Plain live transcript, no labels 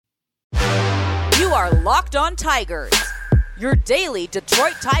You are Locked On Tigers, your daily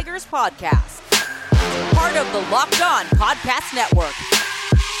Detroit Tigers podcast. Part of the Locked On Podcast Network,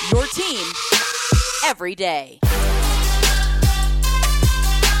 your team every day.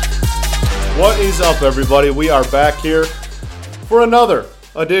 What is up, everybody? We are back here for another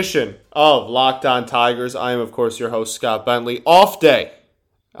edition of Locked On Tigers. I am, of course, your host, Scott Bentley. Off day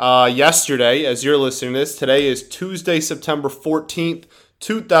yesterday, as you're listening to this. Today is Tuesday, September 14th,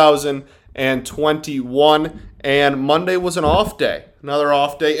 2021, and Monday was an off day. Another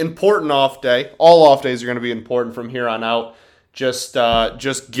off day, important off day. All off days are going to be important from here on out, just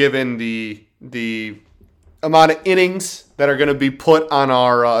given the amount of innings that are going to be put on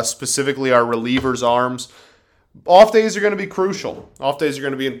our, specifically our relievers' arms. Off days are going to be crucial. Off days are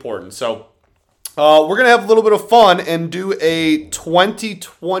going to be important. So we're going to have a little bit of fun and do a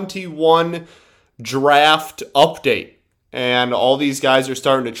 2021 draft update. And all these guys are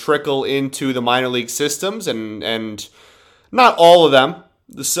starting to trickle into the minor league systems, and not all of them.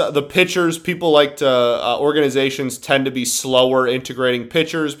 The pitchers, people like to, organizations tend to be slower integrating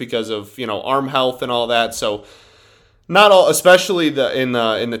pitchers because of, arm health and all that. So not all, especially in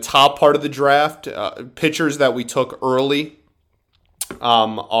the top part of the draft, pitchers that we took early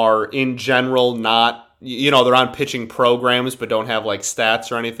are in general not, they're on pitching programs but don't have like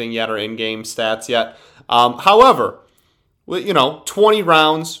stats or anything yet or in-game stats yet. However, 20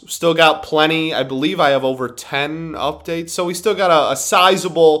 rounds, still got plenty. I believe I have over 10 updates, so we still got a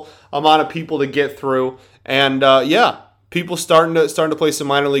sizable amount of people to get through. And people starting to play some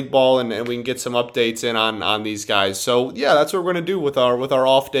minor league ball, and we can get some updates in on these guys. So yeah, that's what we're gonna do with our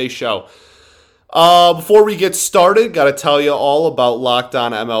off day show. Before we get started, got to tell you all about Locked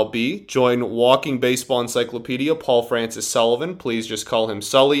On MLB. Join Walking Baseball Encyclopedia Paul Francis Sullivan. Please just call him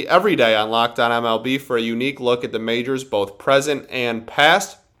Sully every day on Locked On MLB for a unique look at the majors, both present and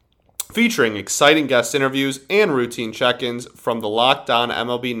past, featuring exciting guest interviews and routine check-ins from the Locked On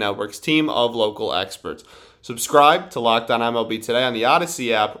MLB Network's team of local experts. Subscribe to Locked On MLB today on the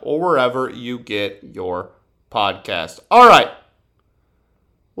Odyssey app or wherever you get your podcast. All right.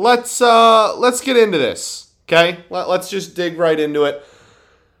 Let's get into this, okay? Let's just dig right into it.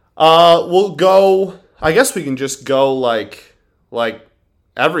 We'll go. I guess we can just go like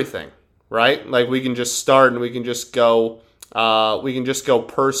everything, right? Like we can just start and we can just go.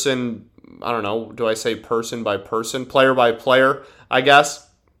 Person. I don't know. Do I say person by person, player by player? I guess.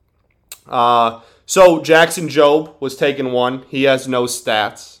 So Jackson Jobe was taken one. He has no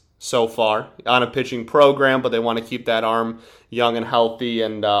stats so far on a pitching program, but they want to keep that arm young and healthy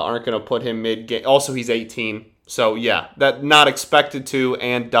and aren't going to put him mid-game. Also, he's 18. So, yeah, that not expected to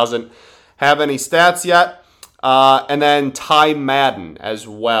and doesn't have any stats yet. And then Ty Madden as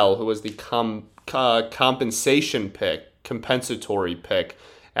well, who was the compensatory pick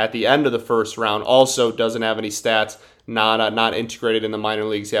at the end of the first round. Also doesn't have any stats, not integrated in the minor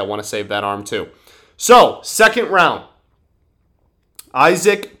leagues. Yeah, I want to save that arm too. So, second round.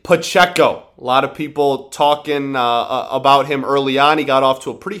 Isaac Pacheco. A lot of people talking about him early on. He got off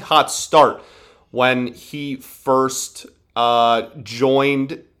to a pretty hot start when he first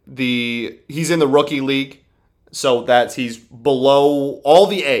joined he's in the rookie league, so he's below all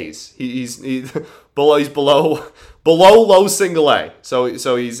the A's. He's below low single A.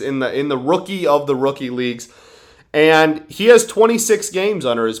 So he's in the rookie of the rookie leagues, and he has 26 games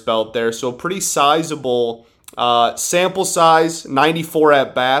under his belt there. So pretty sizable. Sample size, 94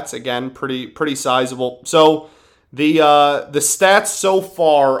 at bats, again, pretty sizable. So the stats so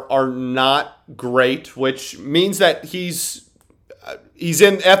far are not great, which means that he's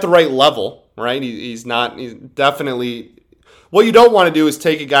in at the right level, right? He's definitely. What you don't want to do is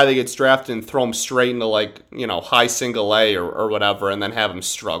take a guy that gets drafted and throw him straight into high single A or whatever, and then have him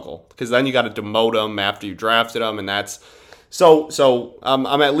struggle, because then you got to demote him after you drafted him, and that's. So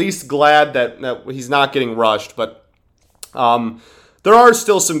I'm at least glad that he's not getting rushed, but there are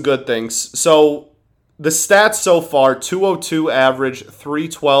still some good things. So the stats so far: 202 average,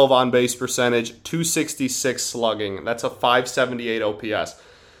 312 on base percentage, 266 slugging. That's a 578 OPS.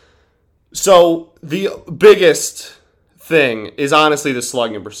 So the biggest thing is honestly the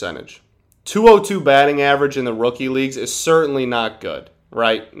slugging percentage. 202 batting average in the rookie leagues is certainly not good,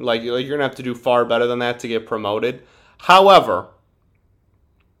 right? Like you're gonna have to do far better than that to get promoted. However,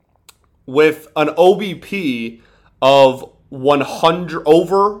 with an OBP of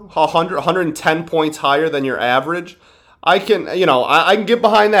 110 points higher than your average, I can get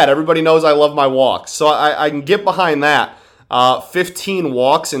behind that. Everybody knows I love my walks, so I can get behind that. 15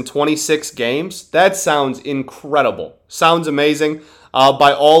 walks in 26 games. That sounds incredible. Sounds amazing.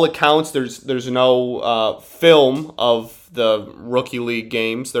 By all accounts, there's no film of the rookie league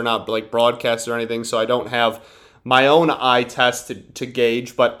games. They're not like broadcast or anything, so I don't have my own eye test to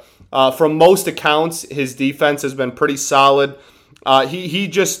gauge. But from most accounts, his defense has been pretty solid.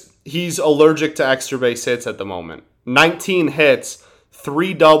 He's allergic to extra base hits at the moment. 19 hits,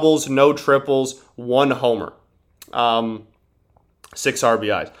 3 doubles, no triples, 1 homer, 6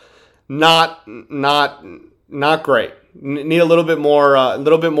 RBIs. Not great. Need a little bit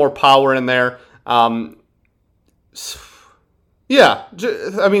more power in there. Yeah,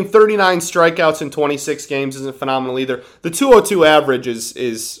 I mean, 39 strikeouts in 26 games isn't phenomenal either. The 202 average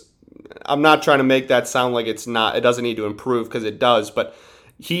is I'm not trying to make that sound like it doesn't need to improve, because it does, but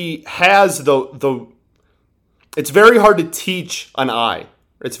he has it's very hard to teach an eye.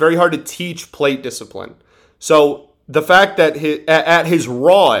 It's very hard to teach plate discipline. So the fact that at his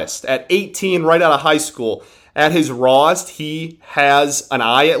rawest, at 18, right out of high school, at his rawest, he has an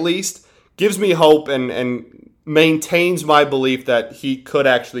eye at least, gives me hope and maintains my belief that he could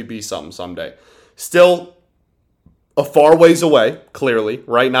actually be something someday. Still a far ways away, clearly,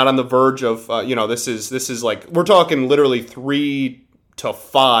 right? Not on the verge of, this is like, we're talking literally 3 to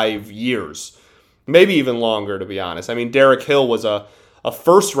 5 years, maybe even longer, to be honest. I mean, Derek Hill was a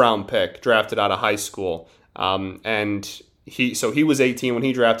first-round pick drafted out of high school, and he was 18 when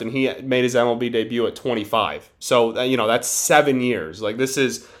he drafted, and he made his MLB debut at 25. So, that's 7 years. Like, this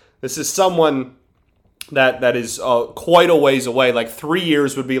is someone that is quite a ways away. Like 3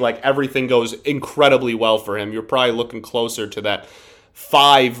 years would be like everything goes incredibly well for him. You're probably looking closer to that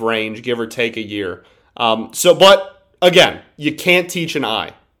 5 range, give or take a year. But again, you can't teach an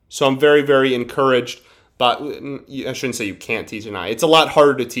eye. So I'm very, very encouraged. But I shouldn't say you can't teach an eye. It's a lot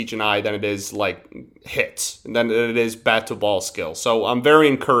harder to teach an eye than it is like hits, than it is bat to ball skill. So I'm very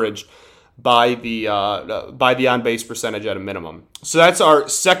encouraged by the on base percentage at a minimum. So that's our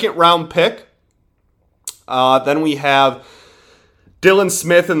second round pick. Then we have Dylan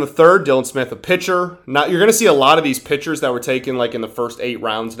Smith in the third. Dylan Smith, a pitcher. You're going to see a lot of these pitchers that were taken like in the first 8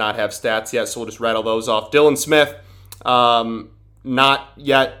 rounds not have stats yet, so we'll just rattle those off. Dylan Smith, not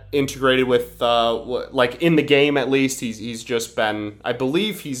yet integrated with like in the game at least. He's just been, I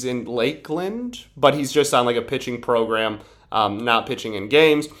believe he's in Lakeland, but he's just on like a pitching program, not pitching in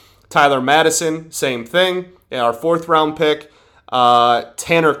games. Tyler Madison, same thing. Our 4th round pick.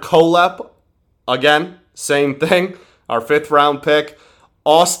 Tanner Kolep, again. Same thing. Our 5th round pick,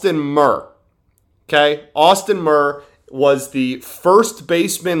 Austin Murr. Okay, Austin Murr was the first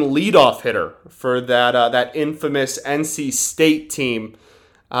baseman leadoff hitter for that infamous NC State team.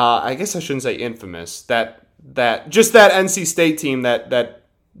 I guess I shouldn't say infamous. That NC State team that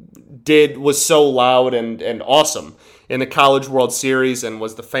was so loud and awesome in the College World Series and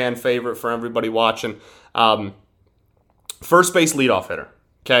was the fan favorite for everybody watching. First base leadoff hitter.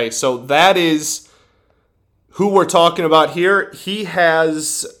 Okay, so that is who we're talking about here. He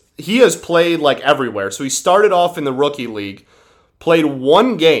has played like everywhere. So he started off in the rookie league, played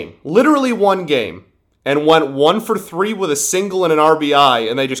 1 game, literally 1 game, and went 1 for 3 with a single and an RBI,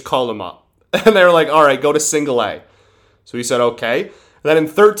 and they just called him up. And they were like, all right, go to single A. So he said, okay. And then in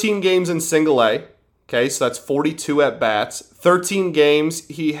 13 games in single A, okay, so that's 42 at-bats. 13 games,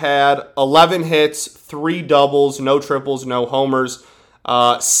 he had 11 hits, 3 doubles, no triples, no homers.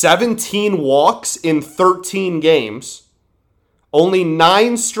 17 walks in 13 games, only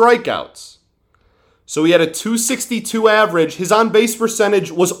 9 strikeouts. So he had a 262 average. His on-base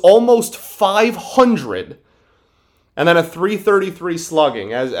percentage was almost 500, and then a 333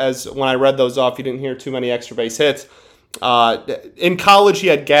 slugging. As when I read those off, you didn't hear too many extra base hits. In college, he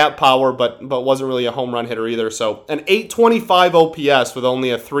had gap power, but wasn't really a home run hitter either. So an 825 OPS with only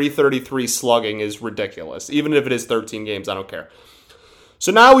a 333 slugging is ridiculous. Even if it is 13 games, I don't care.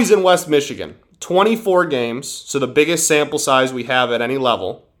 So now he's in West Michigan, 24 games, so the biggest sample size we have at any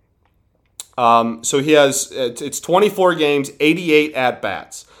level. So he has, it's 24 games, 88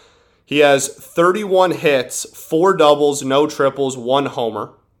 at-bats. He has 31 hits, 4 doubles, no triples, 1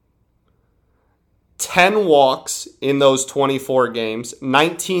 homer. 10 walks in those 24 games,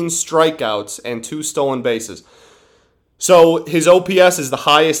 19 strikeouts, and 2 stolen bases. So his OPS is the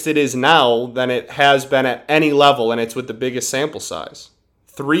highest it is now than it has been at any level, and it's with the biggest sample size.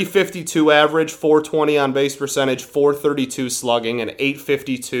 352 average, 420 on base percentage, 432 slugging, and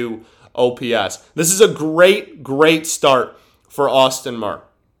 852 OPS. This is a great start for Austin Murr.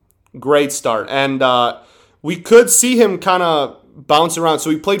 Great start. And we could see him kind of bounce around. So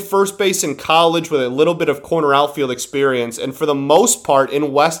he played first base in college with a little bit of corner outfield experience. And for the most part,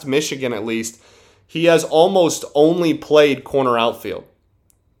 in West Michigan at least, he has almost only played corner outfield.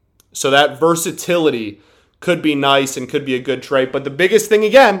 So that versatility could be nice and could be a good trait. But the biggest thing,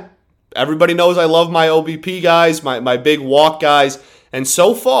 again, everybody knows I love my OBP guys, my big walk guys. And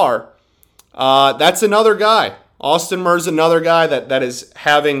so far, that's another guy. Austin Murr's another guy that is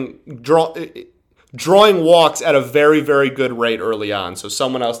having drawing walks at a very, very good rate early on. So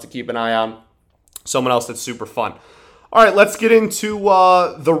someone else to keep an eye on. Someone else that's super fun. All right, let's get into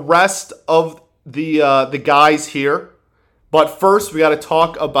the rest of the guys here. But first, we got to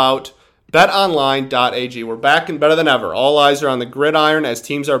talk about betonline.ag. We're back and better than ever. All eyes are on the gridiron as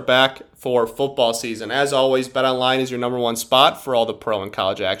teams are back for football season. As always, BetOnline is your number one spot for all the pro and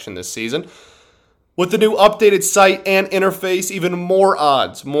college action this season. With the new updated site and interface, even more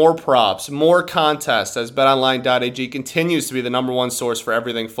odds, more props, more contests as betonline.ag continues to be the number one source for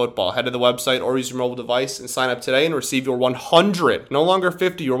everything football. Head to the website or use your mobile device and sign up today and receive your 100, no longer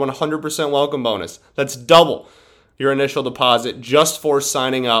 50, your 100% welcome bonus. That's double your initial deposit just for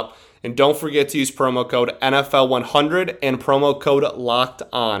signing up. And don't forget to use promo code NFL100 and promo code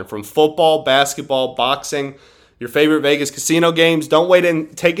LOCKEDON. From football, basketball, boxing, your favorite Vegas casino games, don't wait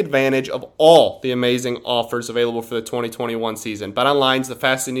and take advantage of all the amazing offers available for the 2021 season. BetOnline is the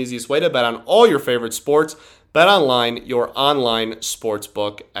fastest and easiest way to bet on all your favorite sports. BetOnline, your online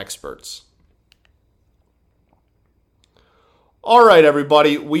sportsbook experts. All right,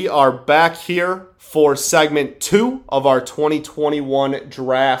 everybody, we are back here for segment 2 of our 2021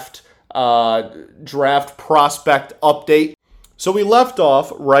 draft prospect update. So we left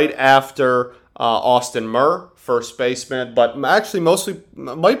off right after Austin Murr, first baseman, but actually mostly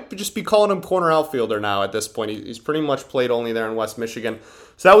might just be calling him corner outfielder now at this point. He's pretty much played only there in West Michigan.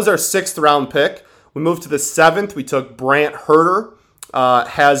 So that was our 6th round pick. We moved to the 7th. We took Brant Herter.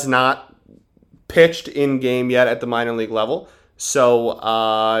 Has not pitched in game yet at the minor league level. So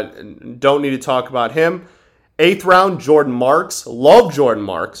don't need to talk about him. 8th round, Jordan Marks. Love Jordan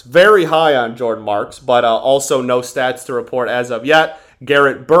Marks. Very high on Jordan Marks, but also no stats to report as of yet.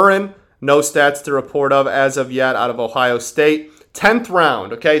 Garrett Burren. No stats to report of as of yet out of Ohio State. 10th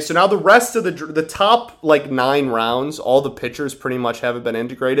round, okay? So now the rest of the top 9 rounds, all the pitchers pretty much haven't been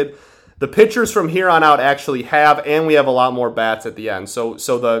integrated. The pitchers from here on out actually have, and we have a lot more bats at the end. So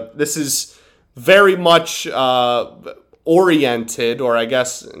this is very much oriented, or I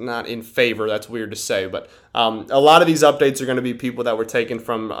guess not in favor, that's weird to say, but a lot of these updates are going to be people that were taken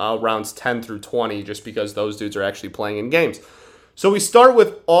from rounds 10 through 20 just because those dudes are actually playing in games. So we start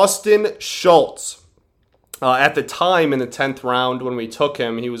with Austin Schultz. At the time in the 10th round when we took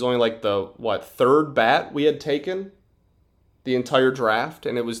him, he was only the 3rd bat we had taken the entire draft,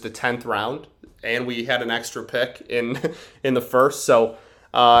 and it was the 10th round, and we had an extra pick in the first. So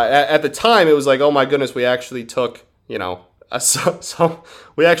at the time, it was like, oh my goodness, we actually took, so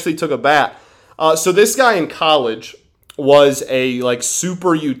we actually took a bat. So this guy in college was a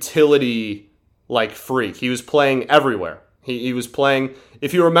super utility freak. He was playing everywhere. He was playing,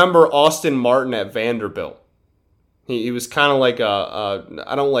 if you remember Austin Martin at Vanderbilt, he was kind of like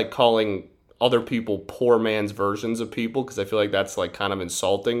I don't like calling other people poor man's versions of people because I feel like that's kind of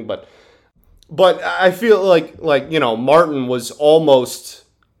insulting, but I feel like Martin was almost,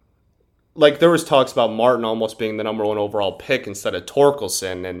 there was talks about Martin almost being the number 1 overall pick instead of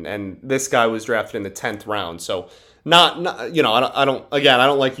Torkelson, and this guy was drafted in the 10th round, so not I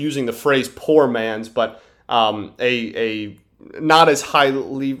don't like using the phrase poor man's, but a not as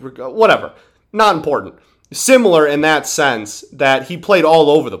highly, whatever, not important. Similar in that sense that he played all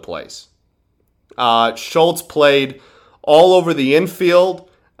over the place. Schultz played all over the infield,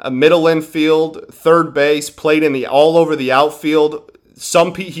 middle infield, third base, played all over the outfield.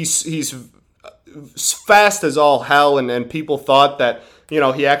 He's fast as all hell, and people thought that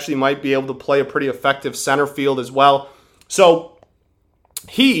he actually might be able to play a pretty effective center field as well. So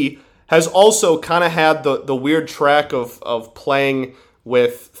he has also kind of had the weird track of playing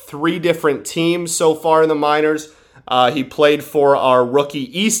with 3 different teams so far in the minors. He played for our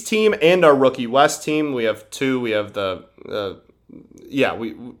rookie East team and our rookie West team. We have 2. We have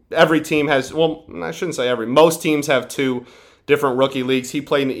every team has, well, I shouldn't say every. Most teams have 2 different rookie leagues. He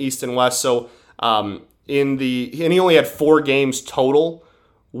played in the East and West, so and he only had 4 games total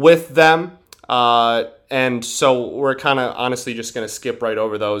with them. And so we're kind of honestly just going to skip right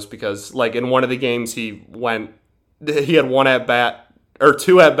over those because in one of the games he had 1 at bat or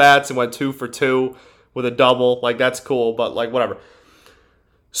 2 at bats and went 2 for 2 with a double. That's cool, but whatever.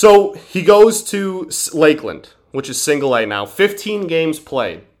 So he goes to Lakeland, which is single A now. 15 games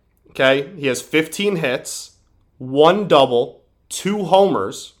played. Okay, he has 15 hits, 1 double, 2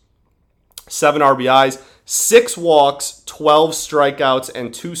 homers, 7 RBIs, 6 walks, 12 strikeouts,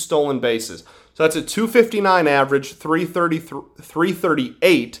 and 2 stolen bases. So that's a 259 average,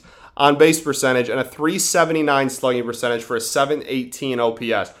 338 on base percentage, and a 379 slugging percentage for a 718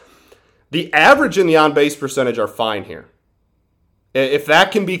 OPS. The average and the on-base percentage are fine here. If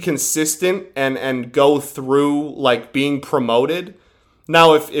that can be consistent and go through like being promoted.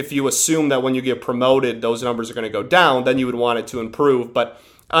 Now, if you assume that when you get promoted, those numbers are going to go down, then you would want it to improve. But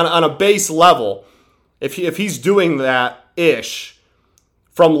on a base level, if he's doing that-ish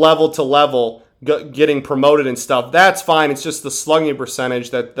from level to level, getting promoted and stuff, that's fine. It's just the slugging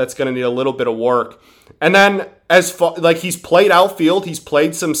percentage that's going to need a little bit of work. And then as far, like he's played outfield, he's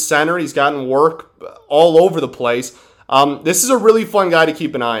played some center, he's gotten work all over the place. This is a really fun guy to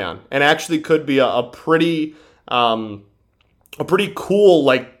keep an eye on, and actually could be a pretty cool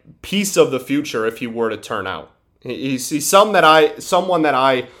like piece of the future if he were to turn out. He's someone that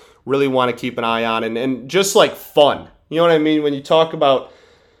I really want to keep an eye on, and just like fun. You know what I mean? When you talk about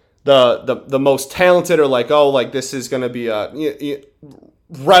the most talented, or like, oh, like this is going to be a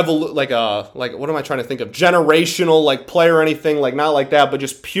what am I trying to think of? Generational like player or anything, like not like that, but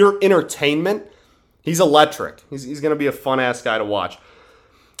just pure entertainment. He's electric. He's going to be a fun-ass guy to watch.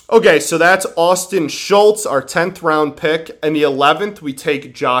 Okay, so that's Austin Schultz, our 10th round pick. In the 11th, we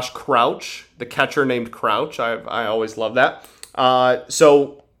take Josh Crouch, the catcher named Crouch. I always love that.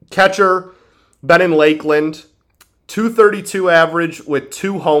 So catcher, been in Lakeland, 232 average with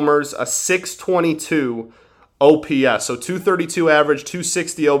 2 homers, a 622 OPS. So 232 average,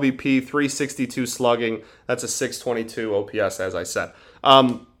 260 OBP, 362 slugging. That's a 622 OPS, as I said.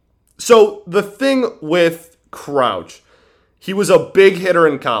 So the thing with Crouch, he was a big hitter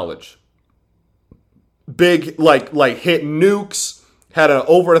in college. Big, like hit nukes, had an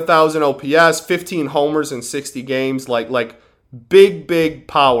over 1,000 OPS, 15 homers in 60 games, like big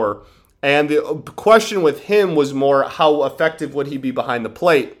power. And the question with him was more, how effective would he be behind the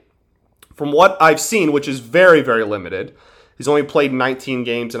plate? From what I've seen, which is very, very limited, he's only played 19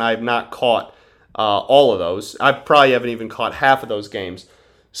 games, and I have not caught all of those. I probably haven't even caught half of those games.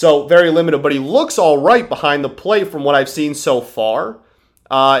 So very limited, but he looks all right behind the plate from what I've seen so far.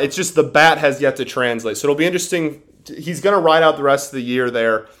 It's just the bat has yet to translate. So it'll be interesting. He's going to ride out the rest of the year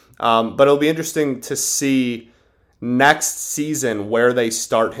there, but it'll be interesting to see next season where they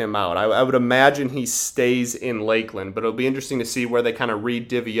start him out. I would imagine he stays in Lakeland, but it'll be interesting to see where they kind of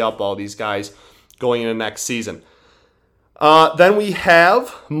re-divvy up all these guys going into next season. Then we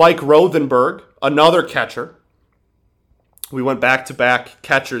have Mike Rothenberg, another catcher. We went back-to-back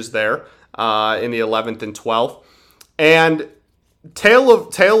catchers there in the 11th and 12th. And tale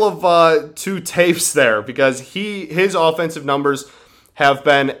of two tapes there, because his offensive numbers have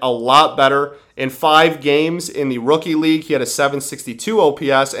been a lot better. In 5 games in the rookie league, he had a 762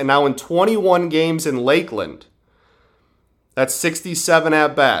 OPS, and now in 21 games in Lakeland, that's 67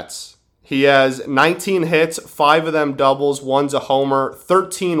 at-bats. He has 19 hits, 5 of them doubles, 1's a homer,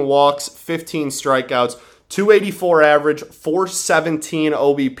 13 walks, 15 strikeouts, 284 average, 417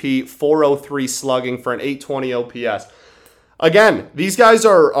 OBP, 403 slugging for an 820 OPS. Again, these guys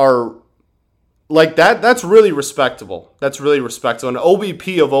are like that. That's really respectable. An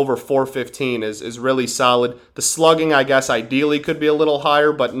OBP of over 415 is really solid. The slugging, I guess, ideally could be a little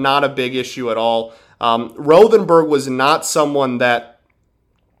higher, but not a big issue at all. Rothenberg was not someone that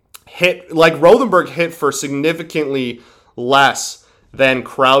hit, like Rothenberg hit for significantly less than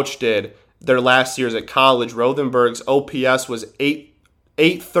Crouch did their last years at college. Rothenberg's OPS was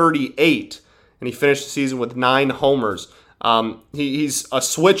 838, and he finished the season with 9 homers. He's a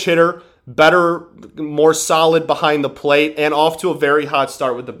switch hitter, better, more solid behind the plate, and off to a very hot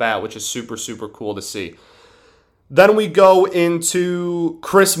start with the bat, which is super, super cool to see. Then we go into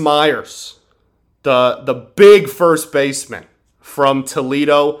Chris Myers, the big first baseman from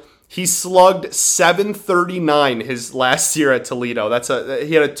Toledo. He slugged 739 his last year at Toledo.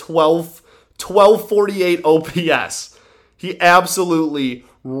 He had a 1248 OPS. He absolutely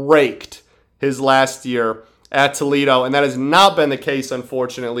raked his last year at Toledo, and that has not been the case,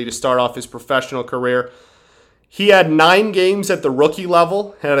 unfortunately, to start off his professional career. He had 9 games at the rookie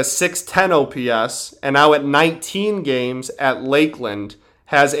level, had a 610 OPS, and now at 19 games at Lakeland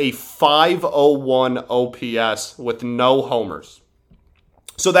has a 501 OPS with no homers.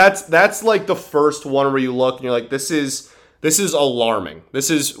 So that's like the first one where you look and you're like, this is alarming.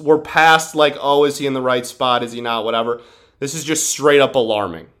 We're past like, oh, is he in the right spot? Is he not? Whatever. This is just straight up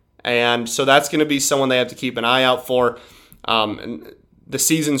alarming. And so that's going to be someone they have to keep an eye out for. And the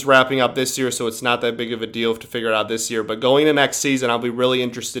season's wrapping up this year, so it's not that big of a deal to figure it out this year. But going into next season, I'll be really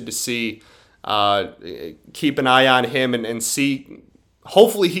interested to see, keep an eye on him and see.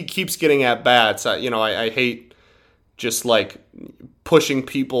 Hopefully he keeps getting at bats. I hate just like pushing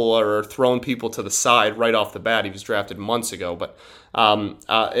people or throwing people to the side right off the bat. He was drafted months ago, but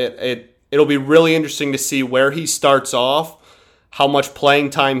it'll be really interesting to see where he starts off. how much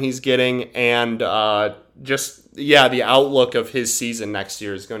playing time he's getting, and the outlook of his season next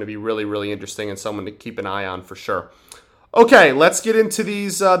year is going to be really, really interesting and someone to keep an eye on for sure. Okay, let's get into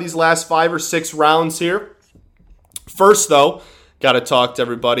these last 5 or 6 rounds here. First, though, got to talk to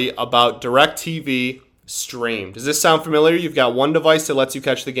everybody about DirecTV Stream. Does this sound familiar? You've got one device that lets you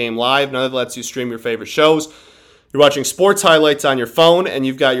catch the game live, another that lets you stream your favorite shows. You're watching sports highlights on your phone, and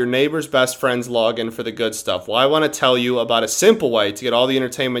you've got your neighbor's best friend's login for the good stuff. Well, I want to tell you about a simple way to get all the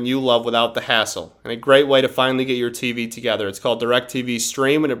entertainment you love without the hassle, and a great way to finally get your TV together. It's called DirecTV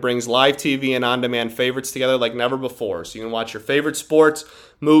Stream, and it brings live TV and on-demand favorites together like never before. So you can watch your favorite sports,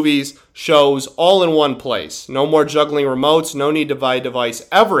 movies, shows, all in one place. No more juggling remotes, no need to buy a device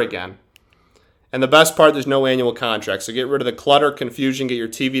ever again. And the best part, there's no annual contract. So get rid of the clutter, confusion, get your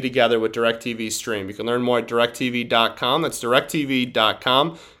TV together with DirecTV Stream. You can learn more at DirecTV.com. That's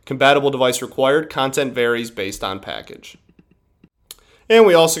DirecTV.com. Compatible device required. Content varies based on package. And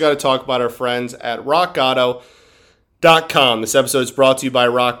we also got to talk about our friends at RockAuto.com. This episode is brought to you by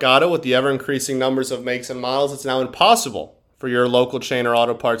Rock Auto. With the ever-increasing numbers of makes and models, it's now impossible for your local chain or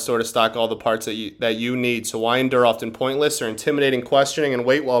auto parts store to stock all the parts that you need. So why endure often pointless or intimidating questioning and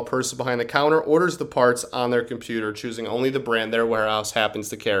wait while a person behind the counter orders the parts on their computer, choosing only the brand their warehouse happens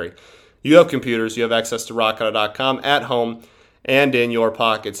to carry? You have computers, you have access to RockAuto.com at home and in your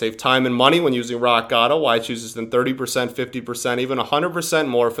pocket. Save time and money when using Rock Auto. Why chooses than 30%, 50%, even 100%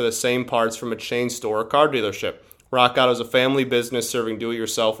 more for the same parts from a chain store or car dealership. Rock Auto is a family business serving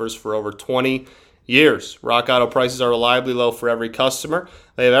do-it-yourselfers for over 20 years. Rock Auto prices are reliably low for every customer.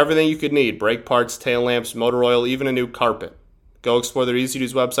 They have everything you could need: brake parts, tail lamps, motor oil, even a new carpet. Go explore their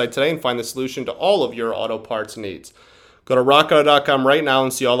easy-to-use website today and find the solution to all of your auto parts needs. Go to rockauto.com right now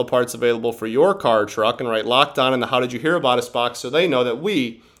and see all the parts available for your car or truck, and write Locked On in the How Did You Hear About Us box so they know that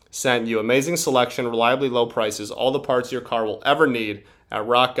we sent you. Amazing selection, reliably low prices, all the parts your car will ever need at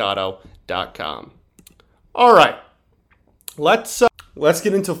rockauto.com. All right, let's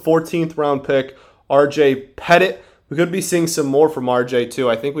get into 14th round pick RJ Pettit. We could be seeing some more from RJ too.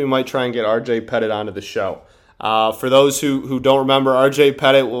 I think we might try and get RJ Pettit onto the show. For those who don't remember, RJ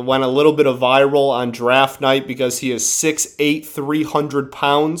Pettit went a little bit of viral on draft night because he is 6'8", 300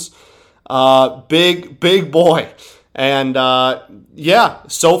 pounds. Big boy. And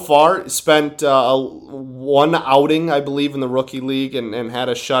so far spent one outing, I believe, in the rookie league and had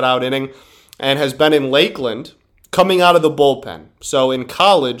a shutout inning, and has been in Lakeland coming out of the bullpen. So in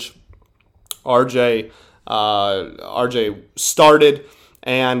college, RJ started,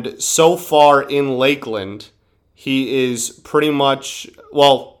 and so far in Lakeland, he is pretty much,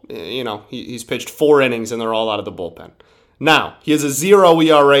 he's pitched 4 innings and they're all out of the bullpen. Now, he has a 0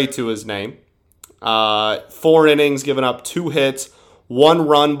 ERA to his name. 4 innings, given up 2 hits, 1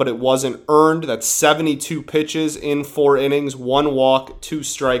 run, but it wasn't earned. That's 72 pitches in 4 innings, 1 walk, 2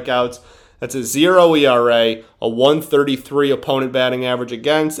 strikeouts. That's a 0 ERA, a 133 opponent batting average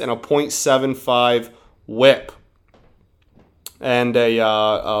against, and a .75 WHIP, and a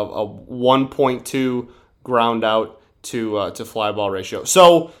 1.2 ground out to fly ball ratio.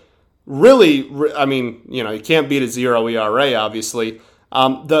 So really, you can't beat a 0 ERA, obviously.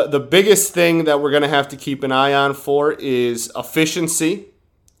 The biggest thing that we're going to have to keep an eye on for is efficiency.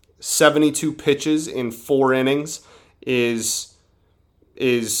 72 pitches in 4 innings is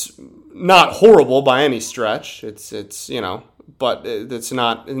not horrible by any stretch. It's but it's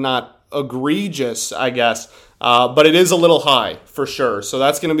not egregious, I guess. But it is a little high for sure. So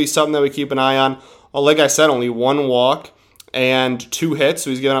that's going to be something that we keep an eye on. Well, like I said, only 1 walk and 2 hits. So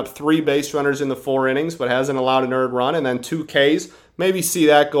he's given up 3 base runners in the 4 innings, but hasn't allowed an earned run, and then 2 Ks. Maybe see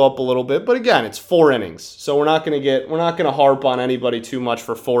that go up a little bit, but again, it's 4 innings. So we're not going to harp on anybody too much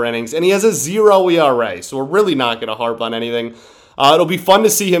for 4 innings. And he has a 0 ERA, so we're really not going to harp on anything. It'll be fun to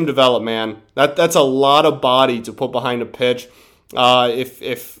see him develop, man. That's a lot of body to put behind a pitch.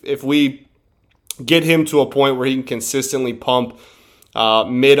 If we get him to a point where he can consistently pump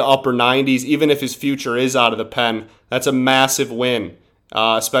mid-upper 90s, even if his future is out of the pen, that's a massive win,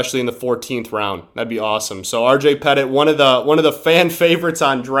 especially in the 14th round. That'd be awesome. So RJ Pettit, one of the fan favorites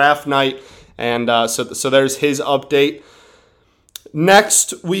on draft night, and so there's his update.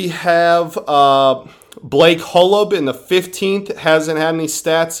 Next, we have Blake Holub in the 15th. Hasn't had any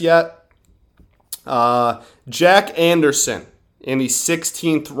stats yet. Jack Anderson in the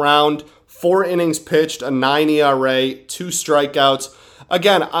 16th round. 4 innings pitched, a 9 ERA, 2 strikeouts.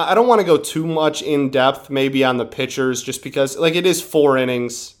 Again, I don't want to go too much in depth maybe on the pitchers, just because it is 4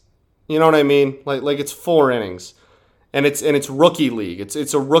 innings. You know what I mean? Like it's 4 innings. And it's rookie league.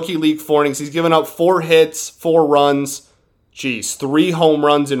 It's a rookie league 4 innings. He's given up 4 hits, 4 runs. 3 home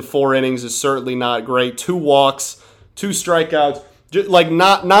runs in 4 innings is certainly not great. 2 walks, 2 strikeouts. Just, like,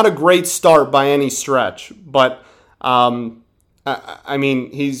 not a great start by any stretch, but I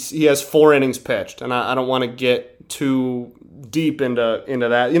mean, he has 4 innings pitched, and I don't want to get too deep into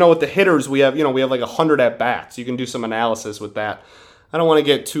that. With the hitters, we have like 100 at bats. You can do some analysis with that. I don't want to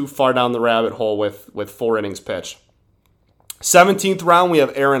get too far down the rabbit hole with 4 innings pitched. 17th round, we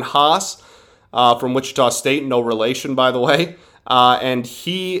have Aaron Haas from Wichita State, no relation, by the way, and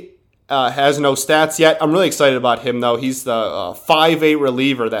he has no stats yet. I'm really excited about him, though. He's the 5'8"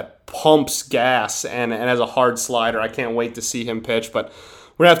 reliever that pumps gas and has a hard slider. I can't wait to see him pitch, but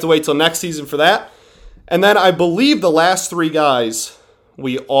we're going to have to wait till next season for that. And then I believe the last 3 guys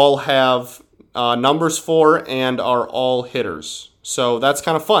we all have numbers for and are all hitters. So that's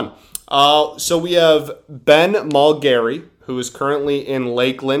kind of fun. So we have Ben Mulgary, who is currently in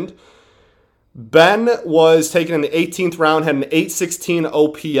Lakeland. Ben was taken in the 18th round, had an .816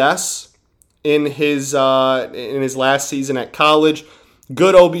 OPS in his last season at college.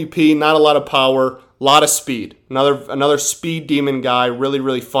 Good OBP, not a lot of power, a lot of speed. Another speed demon guy, really,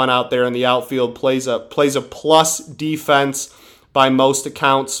 really fun out there in the outfield. Plays a plus defense by most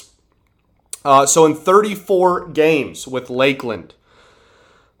accounts. So in 34 games with Lakeland,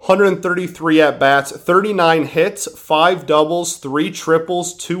 133 at-bats, 39 hits, 5 doubles, 3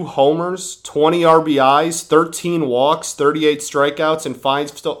 triples, 2 homers, 20 RBIs, 13 walks, 38 strikeouts, and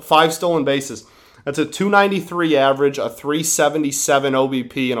 5 stolen bases. That's a 293 average, a 377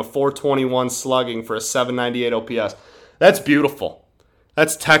 OBP, and a 421 slugging for a 798 OPS. That's beautiful.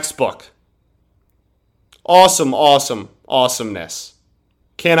 That's textbook. Awesomeness.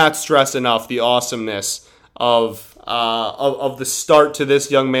 Cannot stress enough the awesomeness of the start to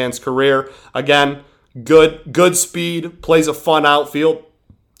this young man's career. Again, good speed, plays a fun outfield.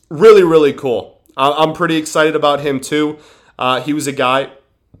 Really, really cool. I'm pretty excited about him too. He was a guy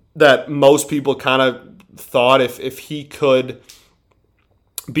that most people kind of thought if he could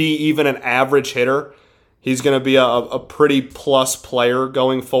be even an average hitter, he's going to be a pretty plus player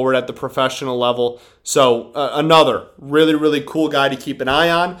going forward at the professional level. So another really, really cool guy to keep an eye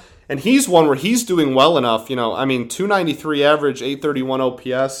on. And he's one where he's doing well enough, 293 average, 831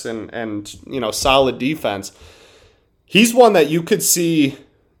 OPS, and solid defense. He's one that you could see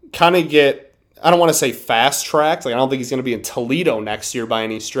kind of get, I don't want to say fast-tracked. Like, I don't think he's going to be in Toledo next year by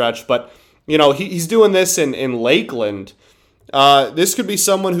any stretch. But, he's doing this in Lakeland. This could be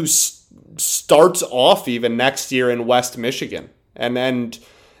someone who starts off even next year in West Michigan.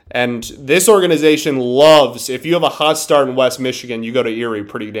 And this organization loves, if you have a hot start in West Michigan, you go to Erie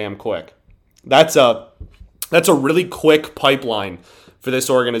pretty damn quick. That's a really quick pipeline for this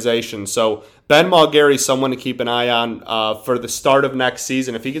organization. So Ben Mulgary is someone to keep an eye on for the start of next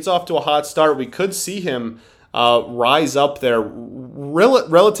season. If he gets off to a hot start, we could see him rise up there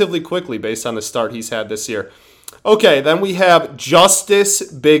relatively quickly based on the start he's had this year. Okay, then we have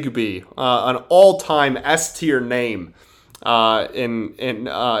Justice Bigbie, an all-time S-tier name.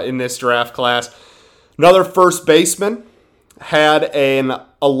 In this draft class. Another first baseman had an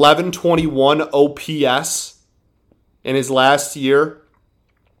 1121 OPS in his last year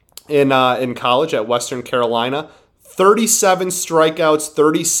in college at Western Carolina. 37 strikeouts,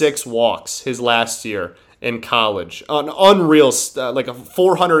 36 walks his last year in college. An unreal, like a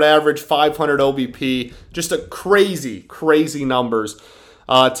 400 average, 500 OBP. Just a crazy numbers.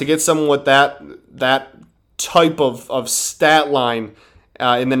 To get someone with that type of stat line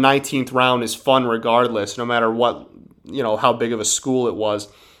in the 19th round is fun regardless, no matter what, how big of a school it was.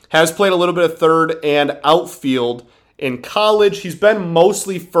 Has played a little bit of third and outfield in college. He's been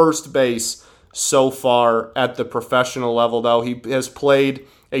mostly first base so far at the professional level, though. He has played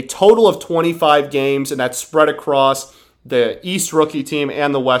a total of 25 games, and that's spread across the East rookie team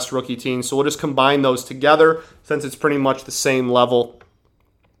and the West rookie team. So we'll just combine those together since it's pretty much the same level.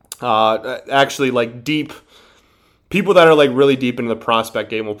 Actually, like deep people that are like really deep into the prospect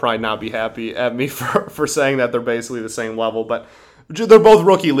game will probably not be happy at me for saying that they're basically the same level, but they're both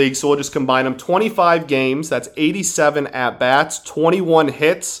rookie leagues, so we'll just combine them. 25 games, that's 87 at-bats, 21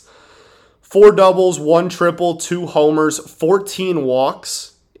 hits, 4 doubles, 1 triple, 2 homers, 14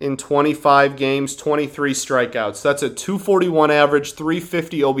 walks in 25 games, 23 strikeouts. That's a 241 average,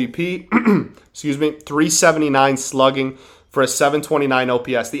 350 OBP, 379 slugging, for a 729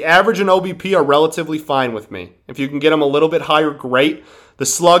 OPS. The average and OBP are relatively fine with me. If you can get them a little bit higher, great. The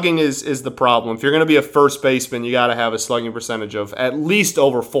slugging is the problem. If you're going to be a first baseman, you got to have a slugging percentage of at least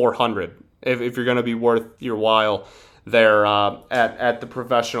over 400 if you're going to be worth your while there at the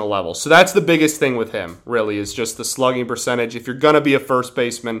professional level. So that's the biggest thing with him, really, is just the slugging percentage. If you're going to be a first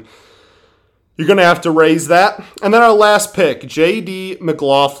baseman, you're going to have to raise that. And then our last pick, J.D.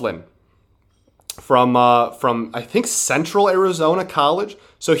 McLaughlin. from I think Central Arizona College.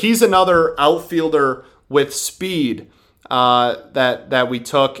 So he's another outfielder with speed that we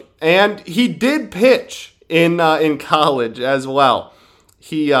took, and he did pitch in college as well.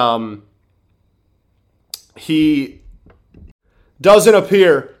 He doesn't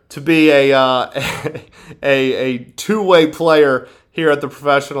appear to be a two-way player here at the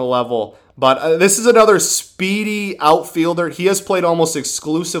professional level. But this is another speedy outfielder. He has played almost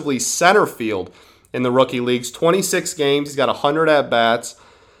exclusively center field in the rookie leagues. 26 games. He's got 100 at-bats.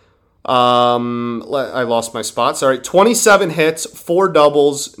 I lost my spot. Sorry. 27 hits, 4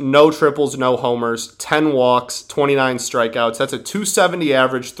 doubles, no triples, no homers, 10 walks, 29 strikeouts. That's a 270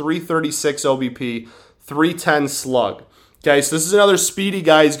 average, 336 OBP, 310 slug. Okay, so this is another speedy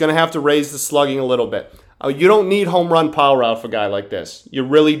guy. He's going to have to raise the slugging a little bit. You don't need home run power out of a guy like this. You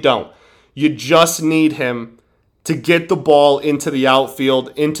really don't. You just need him to get the ball into the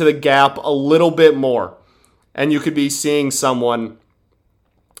outfield, into the gap a little bit more. And you could be seeing someone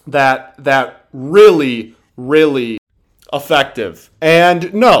that really, really effective.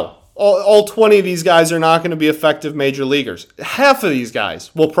 And no, all 20 of these guys are not going to be effective major leaguers. Half of these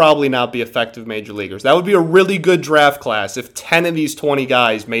guys will probably not be effective major leaguers. That would be a really good draft class if 10 of these 20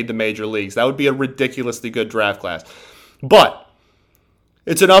 guys made the major leagues. That would be a ridiculously good draft class. But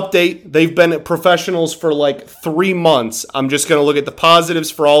it's an update. They've been professionals for like 3 months. I'm just going to look at the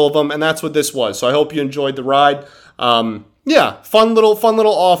positives for all of them, and that's what this was. So I hope you enjoyed the ride. Yeah, fun little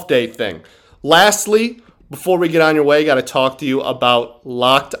off day thing. Lastly, before we get on your way, got to talk to you about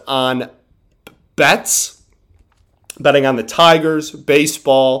Locked On Bets. Betting on the Tigers,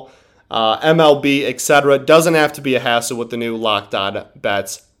 baseball, MLB, etc. Doesn't have to be a hassle with the new Locked On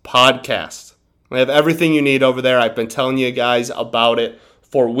Bets podcast. They have everything you need over there. I've been telling you guys about it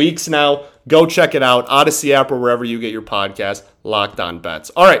for weeks now. Go check it out. Odyssey app or wherever you get your podcast. Locked On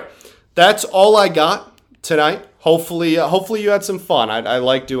Bets. All right, that's all I got tonight. Hopefully you had some fun. I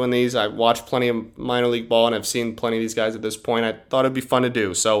like doing these. I watched plenty of minor league ball, and I've seen plenty of these guys at this point. I thought it'd be fun to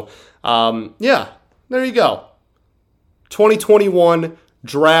do. So, yeah, there you go. 2021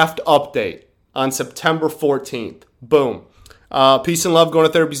 draft update on September 14th. Boom. Peace and love. Going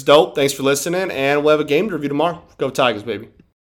to therapy's dope. Thanks for listening, and we'll have a game to review tomorrow. Go Tigers, baby.